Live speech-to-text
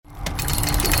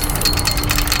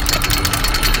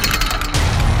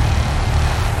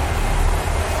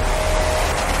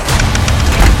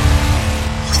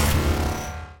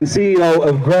the CEO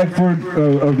of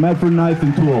Medford Knife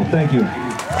and Tool. Thank you.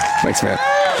 Thanks, man.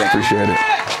 Appreciate it.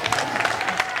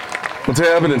 What's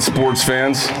happening, sports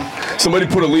fans? Somebody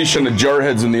put a leash on the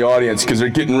jarheads in the audience because they're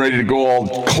getting ready to go all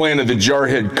Clan of the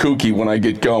Jarhead kooky when I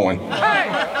get going.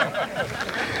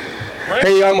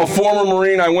 Hey, I'm a former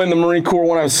Marine. I went in the Marine Corps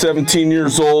when I was 17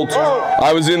 years old.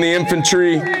 I was in the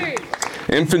infantry,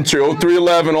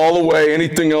 0311 all the way.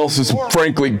 Anything else is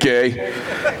frankly gay.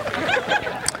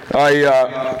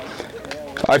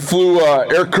 I flew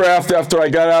aircraft after I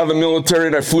got out of the military,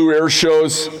 and I flew air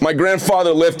shows. My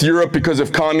grandfather left Europe because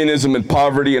of communism and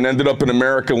poverty and ended up in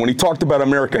America. When he talked about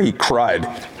America, he cried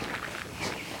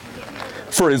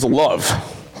for his love.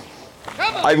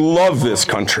 I love this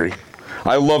country.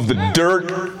 I love the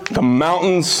dirt, the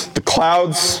mountains, the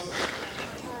clouds.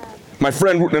 My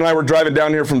friend and I were driving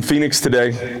down here from Phoenix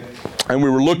today, and we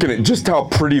were looking at just how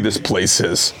pretty this place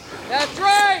is. That's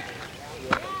right!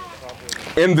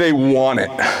 And they want it,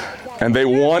 and they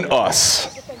want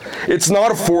us. It's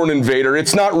not a foreign invader.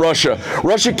 It's not Russia.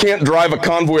 Russia can't drive a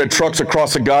convoy of trucks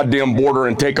across a goddamn border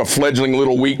and take a fledgling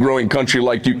little wheat-growing country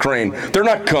like Ukraine. They're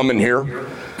not coming here.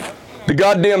 The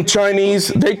goddamn Chinese,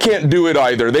 they can't do it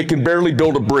either. They can barely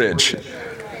build a bridge.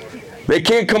 They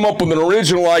can't come up with an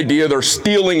original idea. They're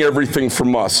stealing everything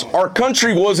from us. Our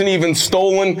country wasn't even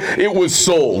stolen. It was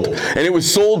sold. And it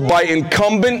was sold by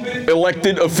incumbent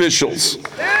elected officials.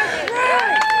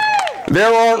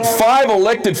 There aren't 5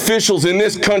 elected officials in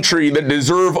this country that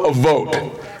deserve a vote.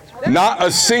 Not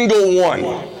a single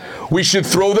one. We should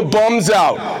throw the bums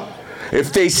out.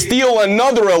 If they steal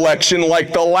another election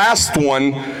like the last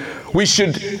one, we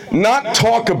should not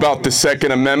talk about the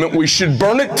Second Amendment. We should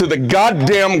burn it to the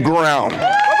goddamn ground.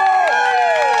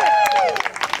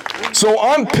 So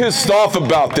I'm pissed off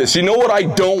about this. You know what I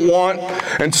don't want?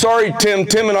 And sorry, Tim.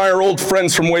 Tim and I are old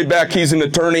friends from way back. He's an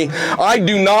attorney. I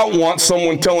do not want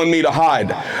someone telling me to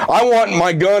hide. I want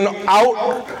my gun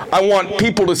out. I want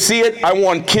people to see it. I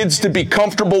want kids to be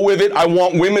comfortable with it. I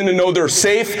want women to know they're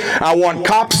safe. I want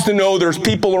cops to know there's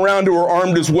people around who are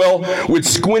armed as well with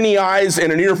squinty eyes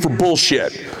and an ear for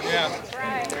bullshit.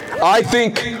 I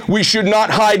think we should not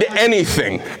hide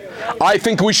anything. I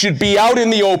think we should be out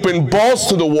in the open, balls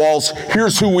to the walls.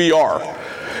 Here's who we are.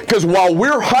 Because while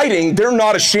we're hiding, they're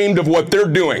not ashamed of what they're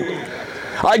doing.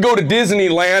 I go to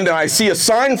Disneyland and I see a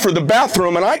sign for the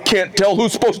bathroom and I can't tell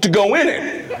who's supposed to go in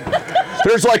it.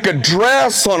 There's like a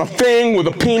dress on a thing with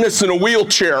a penis and a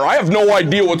wheelchair. I have no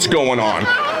idea what's going on.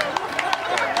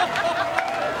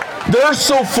 They're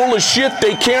so full of shit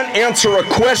they can't answer a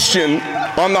question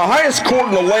on the highest court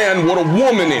in the land what a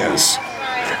woman is.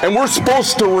 And we're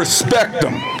supposed to respect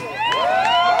them.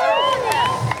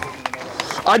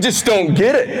 I just don't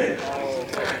get it.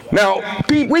 Now,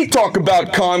 we talk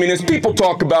about communists. People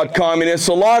talk about communists.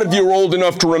 A lot of you are old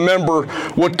enough to remember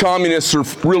what communists are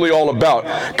really all about.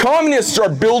 Communists are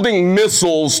building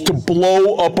missiles to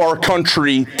blow up our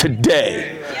country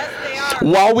today.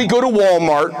 While we go to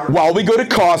Walmart, while we go to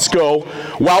Costco,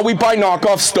 while we buy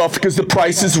knockoff stuff because the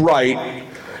price is right,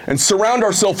 and surround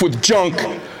ourselves with junk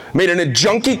made in a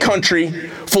junky country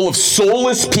full of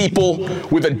soulless people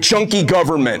with a junky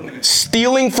government,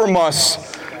 stealing from us,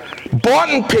 bought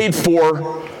and paid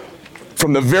for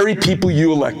from the very people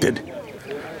you elected.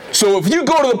 So if you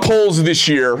go to the polls this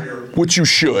year, which you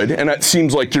should, and that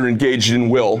seems like you're engaged in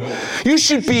will, you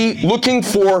should be looking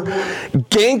for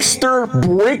gangster,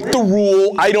 break the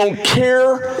rule, I don't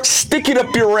care, stick it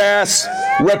up your ass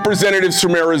representatives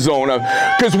from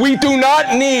Arizona. Because we do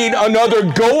not need another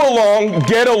go along,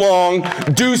 get along,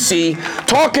 doozy,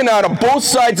 talking out of both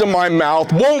sides of my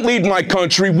mouth, won't lead my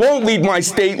country, won't lead my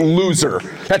state, loser.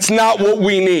 That's not what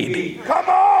we need. Come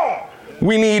on!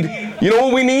 We need, you know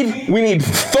what we need? We need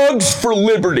thugs for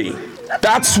liberty.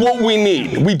 That's what we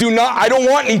need. We do not, I don't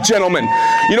want any gentlemen.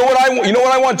 You know what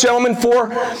I want gentlemen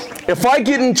for? If I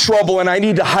get in trouble and I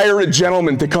need to hire a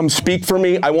gentleman to come speak for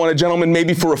me, I want a gentleman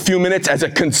maybe for a few minutes as a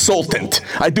consultant.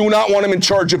 I do not want him in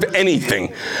charge of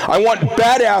anything. I want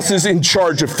badasses in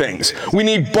charge of things. We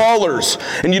need ballers.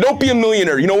 And you don't be a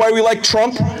millionaire. You know why we like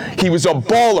Trump? He was a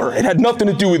baller. It had nothing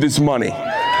to do with his money.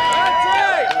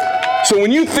 So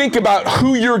when you think about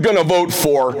who you're going to vote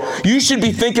for, you should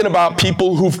be thinking about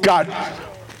people who've got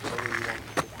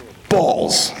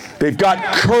balls. They've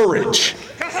got courage.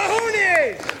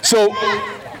 So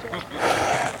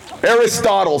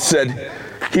Aristotle said,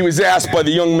 he was asked by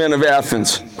the young men of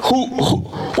Athens,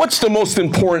 what's the most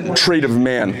important trait of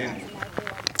man?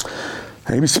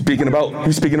 And he was speaking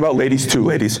about ladies too,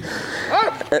 ladies.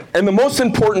 And the most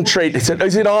important trait, he said,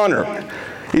 is it honor?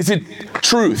 Is it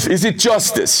truth? Is it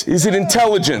justice? Is it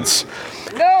intelligence?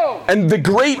 No. And the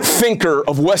great thinker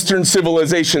of Western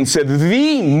civilization said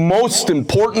the most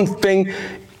important thing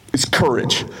is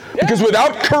courage. Because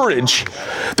without courage,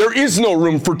 there is no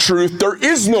room for truth. There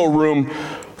is no room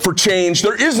for change.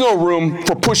 There is no room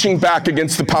for pushing back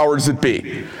against the powers that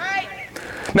be.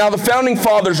 Now, the Founding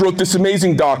Fathers wrote this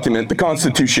amazing document, the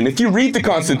Constitution. If you read the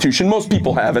Constitution, most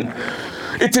people haven't.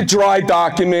 It's a dry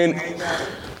document.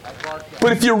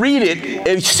 But if you read it and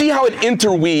you see how it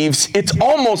interweaves, it's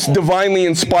almost divinely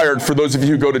inspired for those of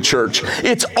you who go to church.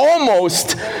 It's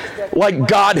almost like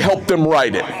God helped them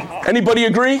write it. Anybody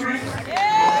agree?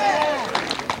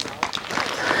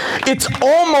 It's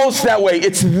almost that way.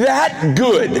 It's that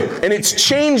good, and it's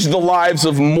changed the lives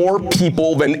of more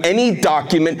people than any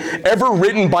document ever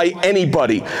written by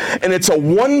anybody. And it's a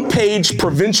one-page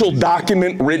provincial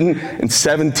document written in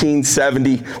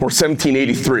 1770 or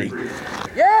 1783.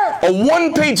 Yeah. A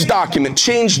one-page document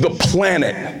changed the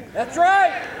planet. That's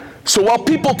right. So while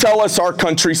people tell us our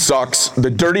country sucks, the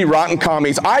dirty, rotten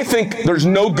commies, I think there's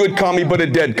no good commie but a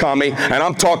dead commie, and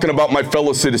I'm talking about my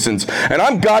fellow citizens. And I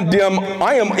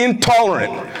am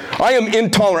intolerant. I am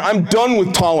intolerant. I'm done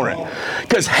with tolerant.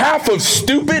 Because half of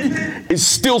stupid is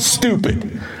still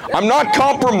stupid. I'm not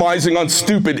compromising on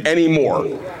stupid anymore.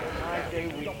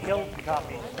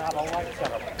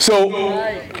 So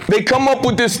they come up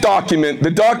with this document.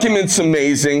 The document's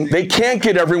amazing. They can't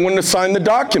get everyone to sign the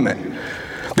document.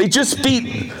 They just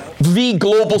beat the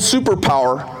global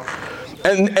superpower,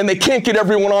 and they can't get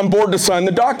everyone on board to sign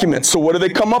the document. So what do they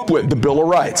come up with? The Bill of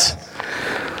Rights.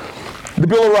 The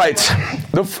Bill of Rights.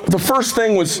 The first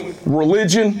thing was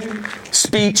religion,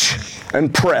 speech,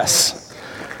 and press.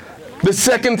 The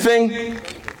second thing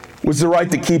was the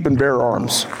right to keep and bear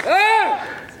arms.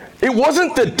 It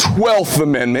wasn't the 12th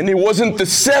Amendment. It wasn't the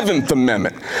 7th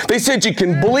Amendment. They said you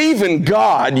can believe in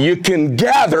God, you can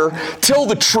gather, tell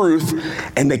the truth,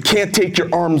 and they can't take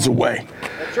your arms away.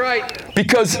 That's right.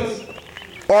 Because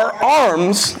our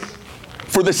arms,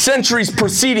 for the centuries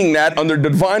preceding that, under the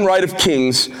divine right of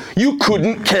kings, you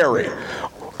couldn't carry.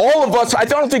 All of us, I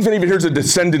don't think anyone here is a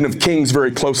descendant of kings very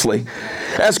closely.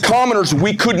 As commoners,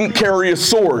 we couldn't carry a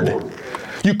sword.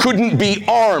 You couldn't be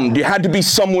armed. You had to be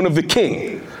someone of the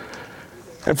king.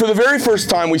 And for the very first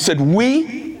time, we said,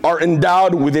 we are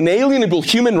endowed with inalienable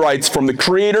human rights from the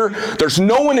Creator. There's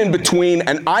no one in between,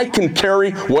 and I can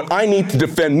carry what I need to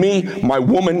defend me, my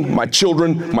woman, my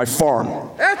children, my farm.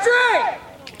 That's right!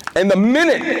 And the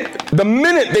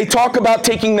minute they talk about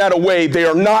taking that away, they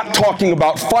are not talking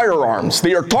about firearms.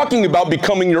 They are talking about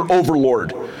becoming your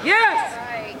overlord. Yes!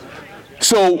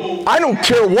 So I don't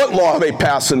care what law they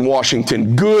pass in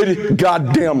Washington. Good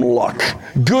goddamn luck.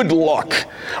 Good luck.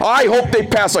 I hope they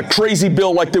pass a crazy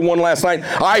bill like they won last night.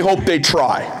 I hope they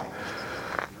try.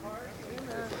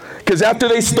 Because after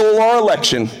they stole our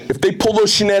election, if they pull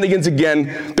those shenanigans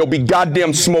again, there'll be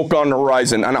goddamn smoke on the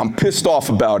horizon, and I'm pissed off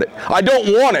about it. I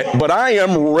don't want it, but I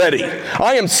am ready.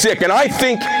 I am sick, and I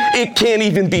think it can't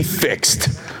even be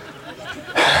fixed.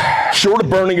 Short of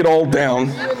burning it all down.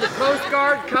 The Coast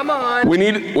Guard, come on. We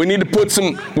need to put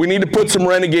some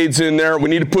renegades in there. We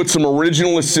need to put some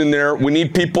originalists in there. We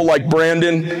need people like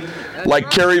Brandon,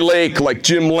 like Kerry Lake, like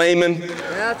Jim Lehman.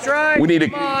 That's right. We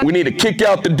need to kick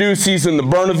out the Duceys and the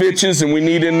Brnoviches, and we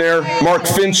need in there Mark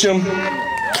Fincham.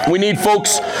 We need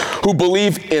folks who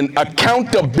believe in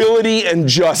accountability and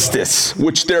justice,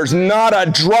 which there's not a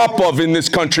drop of in this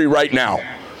country right now.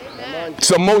 It's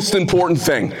the most important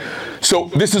thing.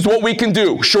 So this is what we can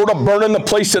do. Short of burning the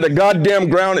place to the goddamn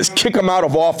ground is kick them out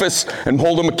of office and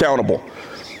hold them accountable.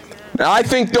 Now, I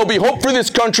think there'll be hope for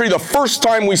this country the first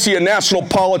time we see a national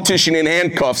politician in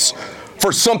handcuffs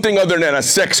for something other than a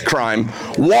sex crime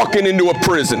walking into a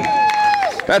prison.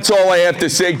 That's all I have to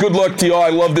say. Good luck to y'all. I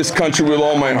love this country with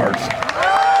all my heart.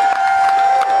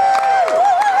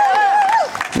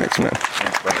 Thanks, man.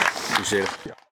 Appreciate it.